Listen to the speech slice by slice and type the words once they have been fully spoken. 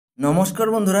নমস্কার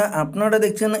বন্ধুরা, আপনারা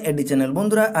দেখছেন এডি চ্যানেল।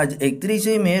 বন্ধুরা, আজ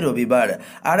 31শে মে রবিবার,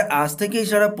 আর আজ থেকেই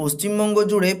সারা পশ্চিমবঙ্গ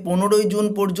জুড়ে 15ই জুন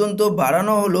পর্যন্ত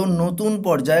বাড়ানো হলো নতুন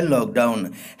পর্যায়ের লকডাউন।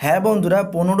 হ্যাঁ বন্ধুরা,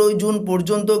 15ই জুন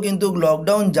পর্যন্ত কিন্তু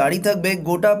লকডাউন জারি থাকবে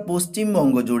গোটা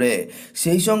পশ্চিমবঙ্গ জুড়ে।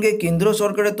 সেই সঙ্গে কেন্দ্র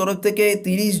সরকারের তরফ থেকে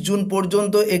 30 জুন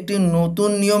পর্যন্ত একটি নতুন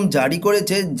নিয়ম জারি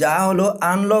করেছে, যা হলো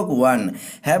আনলক 1।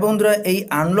 হ্যাঁ বন্ধুরা, এই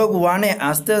আনলক 1-এ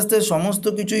আস্তে আস্তে সমস্ত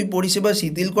কিছুই পরিষেবা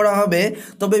শিথিল করা হবে,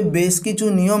 তবে বেশ কিছু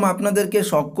নিয়ম আপনাদেরকে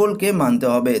সকলকে মানতে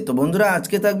হবে। তো বন্ধুরা,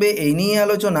 আজকে থাকবে এই নিয়ে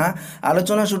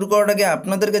আলোচনা শুরু করার আগে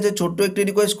আপনাদের কাছে ছোট্ট একটি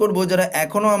রিকোয়েস্ট করব, যারা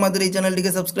এখনও আমাদের এই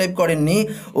চ্যানেলটিকে সাবস্ক্রাইব করেননি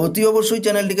অতি অবশ্যই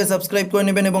চ্যানেলটিকে সাবস্ক্রাইব করে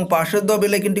নেবেন এবং পাশের দেওয়া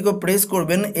বেল আইকনটিকে প্রেস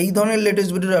করবেন এই ধরনের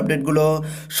লেটেস্ট ভিডিওর আপডেটগুলো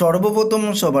সর্বপ্রথম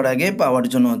সবার আগে পাওয়ার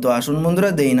জন্য। তো আসুন বন্ধুরা,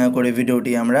 দেরি না করে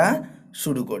ভিডিওটি আমরা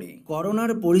শুরু করি।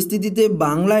 করোনার পরিস্থিতিতে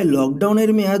বাংলায়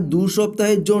লকডাউনের মেয়াদ 2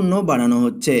 সপ্তাহের জন্য বাড়ানো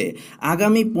হচ্ছে।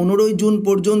 আগামী 15ই জুন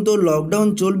পর্যন্ত লকডাউন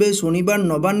চলবে। শনিবার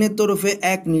নবান্নের তরফে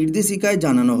এক নির্দেশিকায়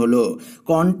জানানো হলো,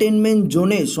 কন্টেনমেন্ট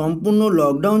জোনে সম্পূর্ণ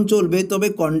লকডাউন চলবে, তবে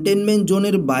কন্টেনমেন্ট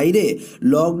জোনের বাইরে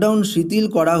লকডাউন শিথিল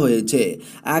করা হয়েছে।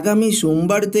 আগামী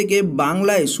সোমবার থেকে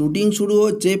বাংলায় শুটিং শুরু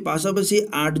হচ্ছে। পাশাপাশি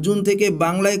 8 জুন থেকে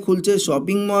বাংলায় খুলছে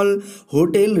শপিং মল,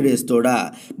 হোটেল, রেস্তোরাঁ।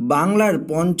 বাংলার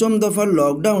পঞ্চম দফার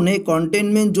লকডাউনে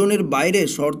কন্টেনমেন্ট জোনের বাইরে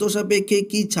শর্ত সাপেক্ষে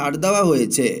কি ছাড় দেওয়া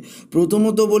হয়েছে।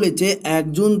 প্রথমত বলেছে, 1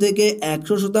 জুন থেকে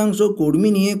 100% কর্মী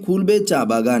নিয়ে খুলবে চা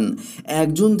বাগান। 1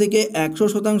 জুন থেকে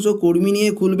 100% কর্মী নিয়ে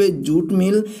খুলবে জুট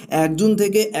মিল। 1 জুন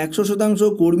থেকে 100%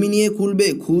 কর্মী নিয়ে খুলবে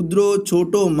ক্ষুদ্র,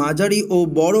 ছোট, মাঝারি ও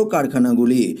বড়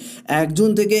কারখানাগুলি। 1 জুন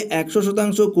থেকে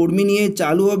 100% কর্মী নিয়ে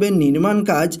চালু হবে নির্মাণ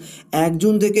কাজ। 1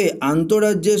 জুন থেকে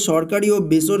আন্তঃরাজ্যে সরকারি ও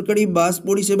বেসরকারি বাস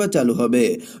পরিষেবা চালু হবে।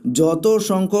 যত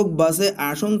সংখ্যক বাসে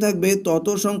আসন থাকবে তত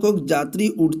সংখ্যক যাত্রী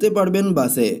উঠতে পারবেন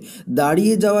বাসে।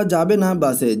 দাঁড়িয়ে যাওয়া যাবে না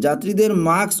বাসে। যাত্রীদের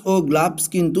মাস্ক ও গ্লাভস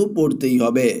কিন্তু পরতেই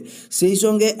হবে। সেই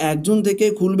সঙ্গে 1 জুন থেকে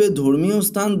খুলবে ধর্মীয়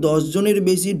স্থান। 10 জনের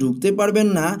বেশি ঢুকতে পারবেন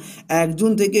না। 1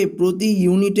 জুন থেকে প্রতি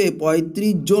ইউনিটে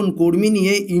 35 জন কর্মী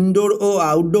নিয়ে ইনডোর ও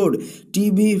আউটডোর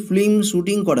টিভি ফিল্ম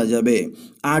শুটিং করা যাবে।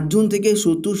 8 জুন থেকে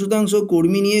 70%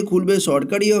 কর্মী নিয়ে খুলবে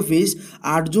সরকারি অফিস।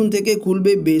 8 জুন থেকে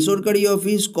খুলবে বেসরকারি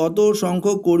অফিস। কত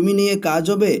সংখ্যক কর্মী নিয়ে কাজ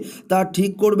হবে তা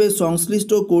ঠিক করবে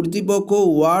সংশ্লিষ্ট কর্তৃপক্ষ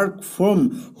ওয়ার্ক ফ্রম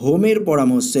হোমের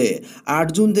পরামর্শে। 8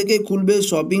 জুন থেকে খুলবে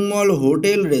শপিং মল,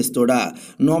 হোটেল, রেস্তোরাঁ।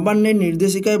 নবান্নের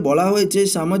নির্দেশিকায় বলা হয়েছে,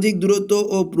 সামাজিক দূরত্ব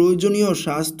ও প্রয়োজনীয়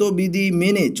স্বাস্থ্যবিধি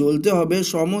মেনে চলতে হবে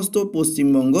সমস্ত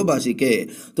পশ্চিমবঙ্গবাসীকে।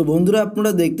 তো বন্ধুরা,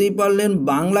 আপনারা দেখতেই পারলেন,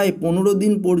 বাংলায় 15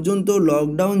 দিন পর্যন্ত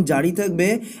লকডাউন জারি থাকবে,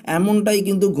 এমনটাই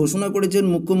কিন্তু ঘোষণা করেছেন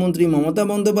মুখ্যমন্ত্রী মমতা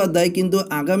বন্দ্যোপাধ্যায়। কিন্তু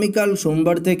আগামীকাল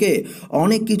সোমবার থেকে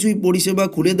অনেক কিছুই পরিষেবা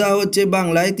খুলে দেওয়া হচ্ছে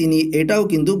বাংলায়, তিনি এটাও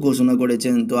কিন্তু ঘোষণা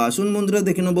করেছেন। তো আসুন বন্ধুরা,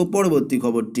 দেখে নেব পরবর্তী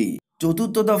খবরটি।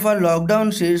 চতুর্থ দফার লকডাউন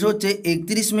শেষ হচ্ছে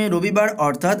 31 মে রবিবার,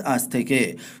 অর্থাৎ আজ থেকে।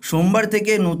 সোমবার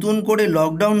থেকে নতুন করে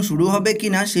লকডাউন শুরু হবে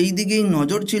কিনা সেই দিকেই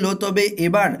নজর ছিল। তবে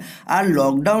এবার আর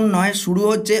লকডাউন নয়, শুরু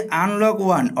হচ্ছে আনলক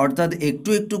 1, অর্থাৎ একটু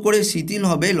একটু করে শিথিল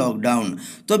হবে লকডাউন।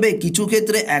 তবে কিছু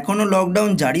ক্ষেত্রে এখনও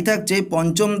লকডাউন জারি থাকছে।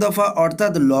 পঞ্চম দফা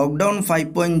অর্থাৎ লকডাউন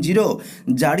 5.0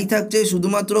 জারি থাকছে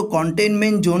শুধুমাত্র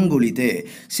কন্টেনমেন্ট জোনগুলিতে।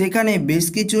 সেখানে বেশ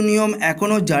কিছু নিয়ম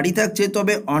এখনও জারি থাকছে,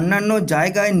 তবে অন্যান্য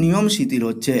জায়গায় নিয়ম শিথিল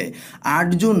হচ্ছে। 8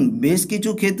 জুন বেশ কিছু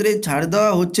ক্ষেত্রে ছাড়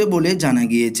দেওয়া হচ্ছে বলে জানা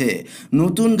গিয়েছে।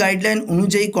 নতুন গাইডলাইন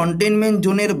অনুযায়ী কন্টেনমেন্ট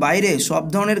জোনের বাইরে সব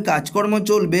ধরনের কাজকর্ম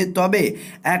চলবে, তবে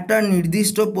একটা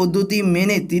নির্দিষ্ট পদ্ধতি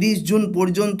মেনে 30 জুন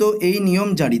পর্যন্ত এই নিয়ম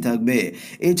জারি থাকবে।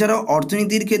 এছাড়াও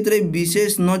অর্থনীতির ক্ষেত্রে বিশেষ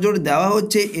নজর দেওয়া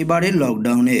হচ্ছে এবারের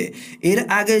লকডাউনে। এর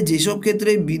আগে যেসব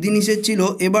ক্ষেত্রে বিধিনিষেধ ছিল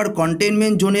এবার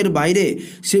কন্টেনমেন্ট জোনের বাইরে,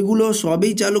 সেগুলো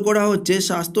সবই চালু করা হচ্ছে।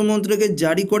 স্বাস্থ্য মন্ত্রকের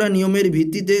জারি করা নিয়মের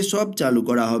ভিত্তিতে সব চালু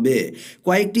করা হবে।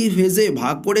 কয়েকটি ফেজে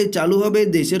ভাগ করে চালু হবে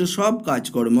দেশের সব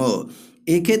কাজকর্ম।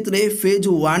 এক্ষেত্রে ফেজ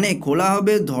 1-এ খোলা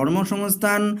হবে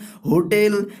ধর্মসংস্থান,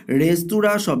 হোটেল,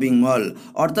 রেস্তোরাঁ, শপিং মল,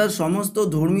 অর্থাৎ সমস্ত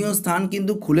ধর্মীয় স্থান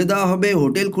কিন্তু খুলে দেওয়া হবে,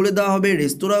 হোটেল খুলে দেওয়া হবে,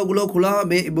 রেস্তোরাঁগুলো খোলা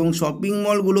হবে এবং শপিং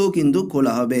মলগুলোও কিন্তু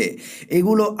খোলা হবে।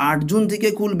 এগুলো 8 জুন থেকে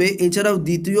খুলবে। এছাড়াও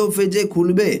দ্বিতীয় ফেজে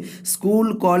খুলবে স্কুল,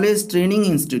 কলেজ, ট্রেনিং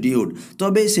ইনস্টিটিউট।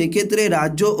 তবে সেক্ষেত্রে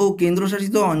রাজ্য ও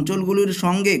কেন্দ্রশাসিত অঞ্চলগুলির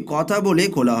সঙ্গে কথা বলে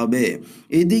খোলা হবে।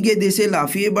 এদিকে দেশে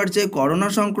লাফিয়ে বাড়ছে করোনা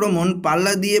সংক্রমণ,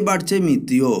 পাল্লা দিয়ে বাড়ছে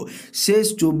মৃত্যুও। শেষ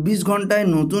 24 ঘন্টায়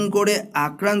নতুন করে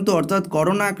আক্রান্ত অর্থাৎ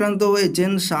করোনা আক্রান্ত হয়েছেন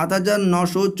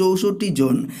 7,964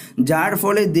 জন, যার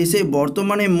ফলে দেশে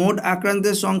বর্তমানে মোট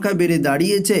আক্রান্তের সংখ্যা বেড়ে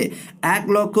দাঁড়িয়েছে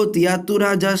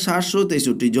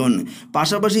 1,73,763 জন।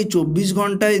 পাশাপাশি 24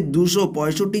 ঘন্টায়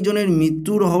 265 জনের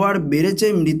মৃত্যুর হওয়ার বেড়েছে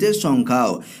মৃতের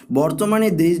সংখ্যাও। বর্তমানে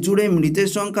দেশ জুড়ে মৃতের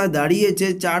সংখ্যা দাঁড়িয়েছে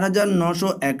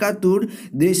 4,971।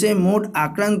 দেশে মোট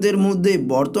আক্রান্তের মধ্যে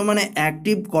বর্তমানে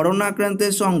অ্যাক্টিভ করোনা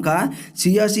আক্রান্তের সংখ্যা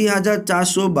 86,000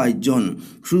 422 জন,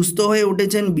 সুস্থ হয়ে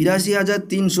উঠেছেন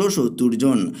 82,370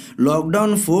 জন।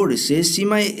 লকডাউন 4 শেষ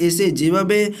সীমায় এসে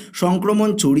যেভাবে সংক্রমণ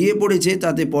ছড়িয়ে পড়েছে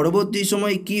তাতে পরবর্তী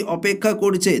সময় কি অপেক্ষা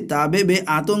করছে তা ভেবে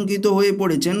আতঙ্কিত হয়ে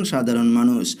পড়েছেন সাধারণ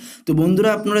মানুষ। তো বন্ধুরা,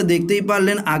 আপনারা দেখতেই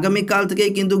পারলেন আগামীকাল থেকে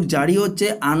কিন্তু জারি হচ্ছে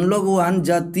আনলক 1,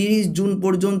 যা 30 জুন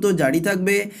পর্যন্ত জারি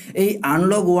থাকবে। এই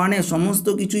আনলক 1-এ সমস্ত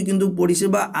কিছুই কিন্তু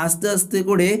পরিষেবা আস্তে আস্তে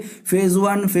করে ফেজ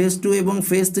 1, ফেজ 2 এবং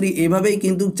ফেজ 3 এভাবেই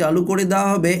কিন্তু চালু করে দেওয়া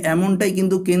হবে, এমনটাই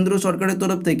কিন্তু কেন্দ্র সরকারের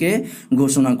তরফ থেকে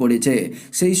ঘোষণা করেছে।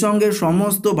 সেই সঙ্গে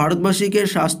সমস্ত ভারতবাসীকে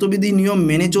স্বাস্থ্যবিধি নিয়ম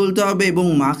মেনে চলতে হবে এবং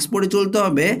মাস্ক পরে চলতে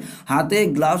হবে, হাতে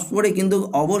গ্লাভস পরে কিন্তু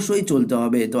অবশ্যই চলতে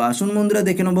হবে। তো আসুন বন্ধুরা,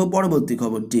 দেখে নেব পরবর্তী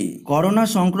খবরটি। করোনা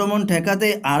সংক্রমণ ঠেকাতে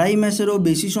 2.5 মাসেরও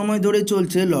বেশি সময় ধরে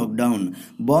চলছে লকডাউন,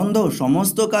 বন্ধ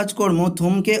সমস্ত কাজকর্ম,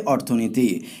 থমকে অর্থনীতি।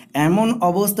 এমন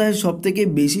অবস্থায় সবথেকে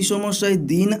বেশি সমস্যায়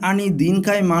দিন আনি দিন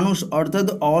খায় মানুষ, অর্থাৎ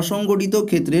অসংগঠিত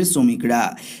ক্ষেত্রের শ্রমিকরা।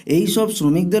 এই সব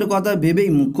শ্রমিকদের কথা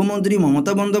ভেবেই মুখ্যমন্ত্রী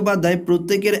মমতা বন্দ্যোপাধ্যায়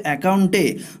প্রত্যেকের অ্যাকাউন্টে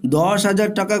 10,000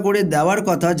 টাকা করে দেওয়ার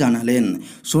কথা জানালেন।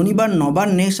 শনিবার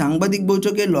নবান্নে সাংবাদিক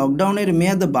বৈঠকে লকডাউনের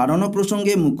মেয়াদ বাড়ানো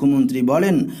প্রসঙ্গে মুখ্যমন্ত্রী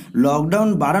বলেন, লকডাউন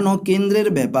বাড়ানো কেন্দ্রের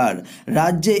ব্যাপার।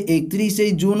 রাজ্যে 31শে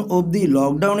জুন অবধি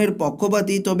লকডাউনের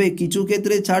পক্ষপাতী, তবে কিছু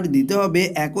ক্ষেত্রে ছাড় দিতে হবে।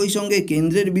 একই সঙ্গে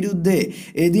কেন্দ্রের বিরুদ্ধে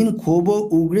এদিন ক্ষোভও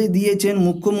উগরে দিয়েছেন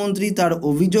মুখ্যমন্ত্রী। তার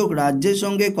অভিযোগ, রাজ্যের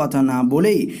সঙ্গে কথা না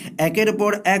বলেই একের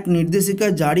পর এক নির্দেশিকা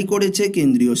জারি করেছে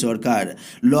কেন্দ্রীয় সরকার।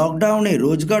 লকডাউনে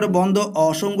রোজগার বন্ধ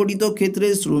অসংগঠিত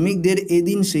ক্ষেত্রের শ্রমিকদের।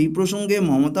 এদিন সেই প্রসঙ্গে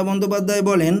মমতা বন্দ্যোপাধ্যায়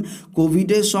বলেন,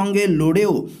 কোভিডের সঙ্গে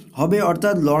লড়েও হবে,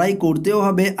 অর্থাৎ লড়াই করতেও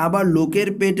হবে, আবার লোকের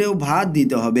পেটেও ভাত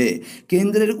দিতে হবে।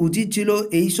 কেন্দ্রের উচিত ছিল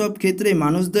এই সব ক্ষেত্রে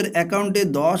মানুষদের অ্যাকাউন্টে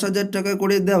 10,000 টাকা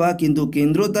করে দেওয়া, কিন্তু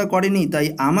কেন্দ্র তা করেনি, তাই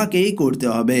আমাকেই করতে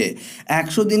হবে।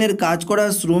 100 দিনের কাজ করা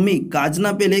শ্রমিক কাজ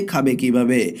না পেলে খাবে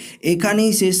কিভাবে?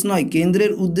 এখানেই শেষ নয়,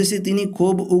 কেন্দ্রের উদ্দেশ্যে তিনি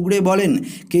ক্ষোভ উগরে বলেন,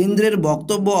 কেন্দ্রের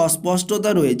বক্তব্য অস্পষ্টতা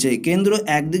রয়েছে। কেন্দ্র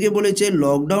একদিকে বলেছে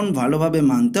লকডাউন ভালোভাবে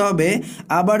মানতে হবে,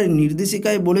 আবার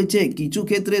নির্দেশিকায় বলেছে কিছু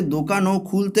ক্ষেত্রে দোকানও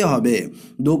খুলতে হবে।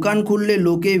 দোকান খুললে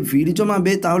লোকে ভিড়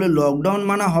জমাবে, তাহলে লকডাউন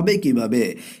মানা হবে কিভাবে?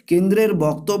 কেন্দ্রের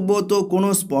বক্তব্য তো কোনো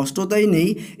স্পষ্টতাই নেই,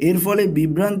 এর ফলে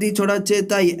বিভ্রান্তি ছড়াচ্ছে।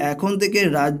 তাই এখন থেকে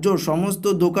রাজ্য সমস্ত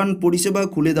দোকান পরিষেবা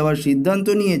খুলে দেওয়ার সিদ্ধান্ত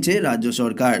নিয়েছে রাজ্য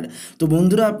সরকার। তো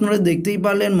বন্ধুরা, আপনারা দেখতেই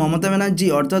পারলেন মমতা ব্যানার্জি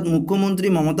অর্থাৎ মুখ্যমন্ত্রী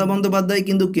মমতা বন্দ্যোপাধ্যায়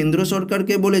কিন্তু কেন্দ্র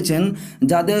সরকারকে বলেছেন,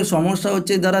 যাদের সমস্যা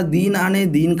হচ্ছে, যারা দিন আনে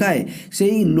দিন খায়,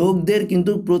 সেই লোকদের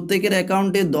কিন্তু প্রত্যেকের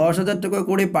অ্যাকাউন্টে 10,000 টাকা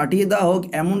করে পাঠিয়ে দেওয়া হোক,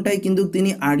 এমনটাই কিন্তু তিনি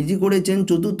আর্জি করেছেন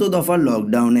চতুর্থ দফার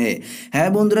লকডাউনে।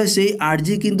 হ্যাঁ বন্ধুরা, সেই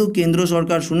আর্জি কিন্তু কেন্দ্র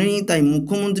সরকার শুনেনি, তাই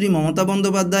মুখ্যমন্ত্রী মমতা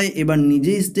বন্দ্যোপাধ্যায় এবার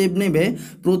নিজেই স্টেপ নেবে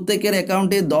প্রত্যেকের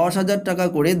অ্যাকাউন্টে 10,000 টাকা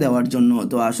করে দেওয়ার জন্য।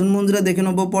 তো আসুন বন্ধুরা, দেখে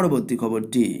নেব পরবর্তী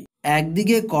খবরটি।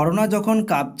 একদিকে করোনা যখন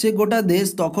কাঁপছে গোটা দেশ,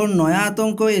 তখন নয়া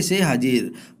আতঙ্ক এসে হাজির।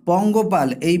 পঙ্গপাল।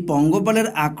 এই পঙ্গপালের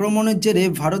আক্রমণের জেরে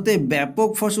ভারতে ব্যাপক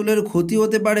ফসলের ক্ষতি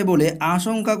হতে পারে বলে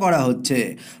আশঙ্কা করা হচ্ছে।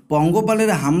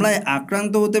 পঙ্গপালের হামলায়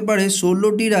আক্রান্ত হতে পারে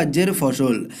 16টি রাজ্যের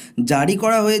ফসল। জারি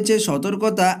করা হয়েছে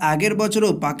সতর্কতা। আগের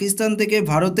বছরও পাকিস্তান থেকে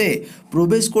ভারতে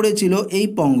প্রবেশ করেছিল এই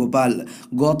পঙ্গপাল।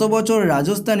 গত বছর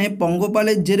রাজস্থানে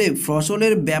পঙ্গপালের জেরে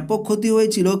ফসলের ব্যাপক ক্ষতি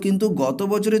হয়েছিল, কিন্তু গত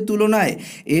বছরের তুলনায়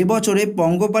এবছরে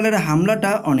পঙ্গপালের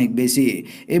হামলাটা অনেক বেশি।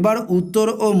 এবার উত্তর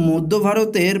ও মধ্য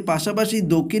ভারতের পাশাপাশি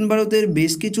দক্ষিণ ভারতের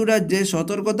বেশ কিছু রাজ্যে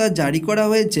সতর্কতা জারি করা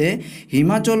হয়েছে।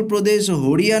 হিমাচল প্রদেশ,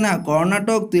 হরিয়ানা,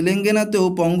 কর্ণাটক, তেলেঙ্গানাতেও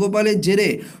পঙ্গপালের জেরে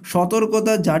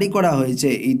সতর্কতা জারি করা হয়েছে।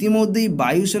 ইতিমধ্যেই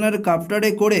বায়ুসেনার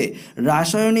কাপ্টারে করে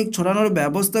রাসায়নিক ছড়ানোর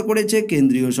ব্যবস্থা করেছে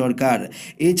কেন্দ্রীয় সরকার।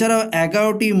 এছাড়াও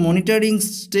 11টি মনিটরিং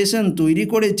স্টেশন তৈরি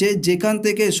করেছে, যেখান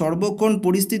থেকে সর্বক্ষণ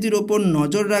পরিস্থিতির ওপর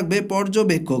নজর রাখবে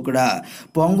পর্যবেক্ষকরা।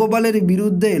 পঙ্গপালের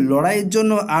বিরুদ্ধে লড়াইয়ের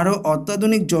জন্য আরও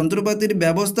অত্যাধুনিক যন্ত্রপাতির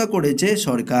ব্যবস্থা করেছে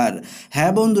সরকার।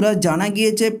 হ্যাঁ বন্ধুরা, জানা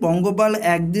গিয়েছে পঙ্গপাল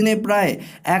একদিনে প্রায়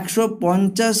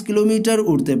 150 কিলোমিটার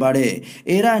উড়তে পারে।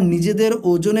 এরা নিজেদের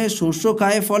ওজনে শস্য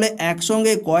খায়, ফলে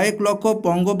একসঙ্গে কয়েক লক্ষ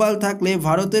পঙ্গপাল থাকলে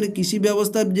ভারতের কৃষি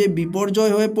ব্যবস্থার যে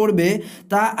বিপর্যয় হয়ে পড়বে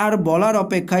তা আর বলার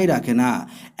অপেক্ষাই রাখে না।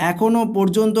 এখনও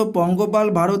পর্যন্ত পঙ্গপাল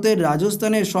ভারতের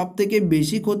রাজস্থানের সবথেকে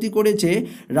বেশি ক্ষতি করেছে।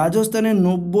 রাজস্থানের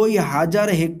 90,000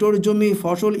 হেক্টর জমি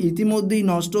ফসল ইতিমধ্যেই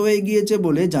নষ্ট হয়ে গিয়েছে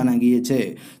বলে জানা গিয়েছে।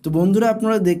 তো বন্ধুরা,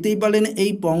 আপনারা দেখতেই পেলেন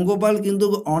এই পঙ্গপাল কিন্তু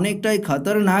অনেকটাই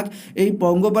খতরনাক। এই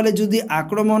পঙ্গপালে যদি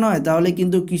আক্রমণ হয় তাহলে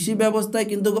কিন্তু কৃষি ব্যবস্থায়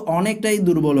কিন্তু অনেকটাই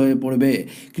দুর্বল হয়ে পড়বে।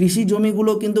 কৃষি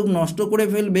জমিগুলো কিন্তু নষ্ট করে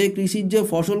ফেলবে। কৃষির যে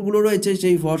ফসলগুলো রয়েছে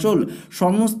সেই ফসল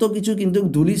সমস্ত কিছু কিন্তু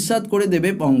ধূলিসাৎ করে দেবে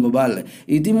পঙ্গপাল।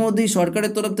 ইতিমধ্যেই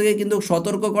সরকারের তরফ থেকে কিন্তু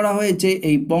সতর্ক করা হয়েছে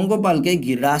এই পঙ্গপালকে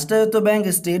ঘিরে। রাষ্ট্রায়ত্ত ব্যাংক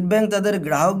স্টেট ব্যাংক তাদের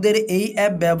গ্রাহকদের এই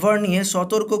অ্যাপ ব্যবহার নিয়ে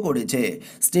সতর্ক করেছে।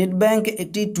 স্টেট ব্যাংক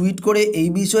একটি টুইট করে এই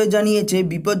বিষয়ে জানিয়েছে,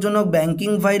 বিপজ্জনক ব্যাংকিং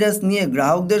ভাইরাস নিয়ে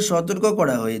গ্রাহকদের সতর্ক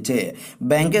করা হয়েছে।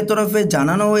 ব্যাংকের তরফে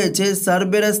জানানো হয়েছে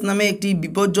সার্বেরাস নামে একটি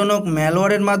বিপজ্জনক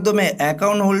ম্যালওয়্যারের মাধ্যমে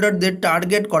অ্যাকাউন্ট হোল্ডারদের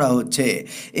টার্গেট করা হচ্ছে।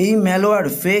 এই ম্যালওয়্যার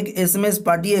ফেক এসএমএস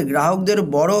পাঠিয়ে গ্রাহকদের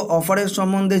বড় অফারের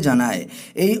সম্বন্ধে জানায়।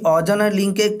 এই অজানা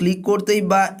লিঙ্কে ক্লিক করতেই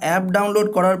বা অ্যাপ ডাউনলোড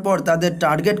করার পর তাদের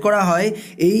টার্গেট করা হয়।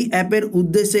 এই অ্যাপের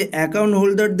উদ্দেশ্যে অ্যাকাউন্ট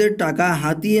হোল্ডারদের টাকা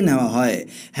হাতিয়ে নেওয়া হয়।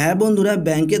 হ্যাঁ বন্ধুরা,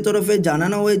 ব্যাংকের তরফে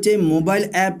জানানো হয়েছে মোবাইল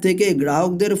অ্যাপ থেকে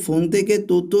গ্রাহকদের ফোন থেকে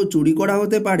তথ্য চুরি করা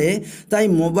হতে পারে। তাই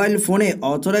মোবাইল ফোনে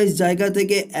অথরাইজ জায়গা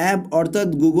থেকে অ্যাপ অর্থাৎ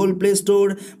গুগল প্লে স্টোর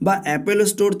বা অ্যাপেল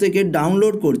স্টোর থেকে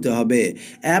ডাউনলোড করতে হবে।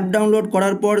 অ্যাপ ডাউনলোড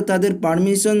করার পর তাদের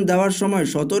পারমিশন দেওয়ার সময়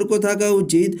সতর্ক থাকা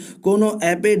উচিত। কোনো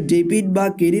অ্যাপে ডেবিট বা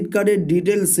ক্রেডিট কার্ডের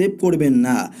ডিটেল সেভ করবেন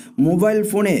না। মোবাইল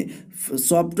ফোনে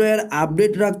সফটওয়্যার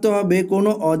আপডেট রাখতে হবে।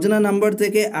 কোনো অজানা নাম্বার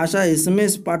থেকে আসা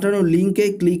এসএমএস পাঠানো লিঙ্কে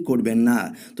ক্লিক করবেন না।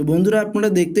 তো বন্ধুরা, আপনারা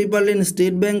দেখতেই পারলেন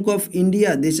স্টেট ব্যাংক অফ ইন্ডিয়া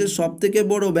দেশের সবথেকে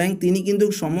বড় ব্যাংক, তিনি কিন্তু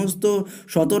সমস্ত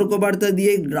সতর্কবার্তা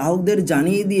দিয়ে গ্রাহকদের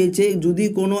জানিয়ে দিয়েছে যদি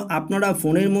কোনো আপনারা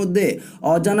ফোনের মধ্যে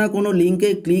অজানা কোনো লিঙ্কে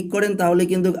ক্লিক করেন তাহলে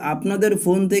কিন্তু আপনাদের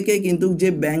ফোন থেকে কিন্তু যে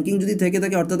ব্যাংকিং যদি থেকে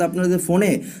থাকে অর্থাৎ আপনাদের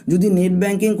ফোনে যদি নেট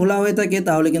ব্যাংকিং খোলা হয়ে থাকে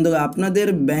তাহলে কিন্তু আপনাদের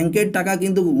ব্যাংকের টাকা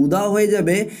কিন্তু উধাও হয়ে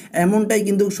যাবে। এমনটাই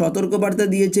কিন্তু সতর্কবার্তা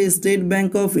দিয়েছে স্টেট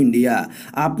ব্যাংক অফ ইন্ডিয়া।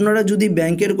 আপনারা যদি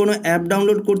ব্যাংকের কোনো অ্যাপ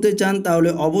ডাউনলোড করতে চান তাহলে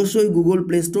অবশ্যই গুগল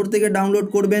প্লে স্টোর থেকে ডাউনলোড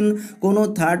করবেন। কোনো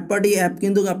থার্ড পার্টি অ্যাপ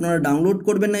কিন্তু আপনারা ডাউনলোড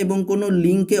করবেন না এবং কোনো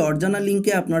লিঙ্কে অজানা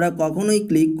লিঙ্কে আপনারা কখনোই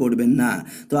ক্লিক করবেন না।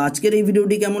 তো আজকের এই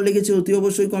ভিডিওটি কেমন লেগেছে অতি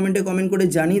অবশ্যই কমেন্টে কমেন্ট করে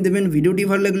জানিয়ে দেবেন। ভিডিওটি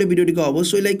ভালো লাগলে ভিডিওটিকে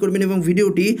অবশ্যই লাইক করবেন এবং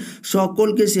ভিডিওটি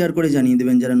সকলকে শেয়ার করে জানিয়ে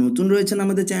দেবেন। যারা নতুন রয়েছেন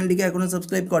আমাদের চ্যানেলটিকে এখনও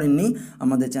সাবস্ক্রাইব করেননি,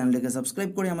 আমাদের চ্যানেলটিকে সাবস্ক্রাইব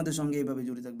করে আমাদের সঙ্গে এইভাবে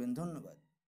জুড়ে থাকবেন। ধন্যবাদ।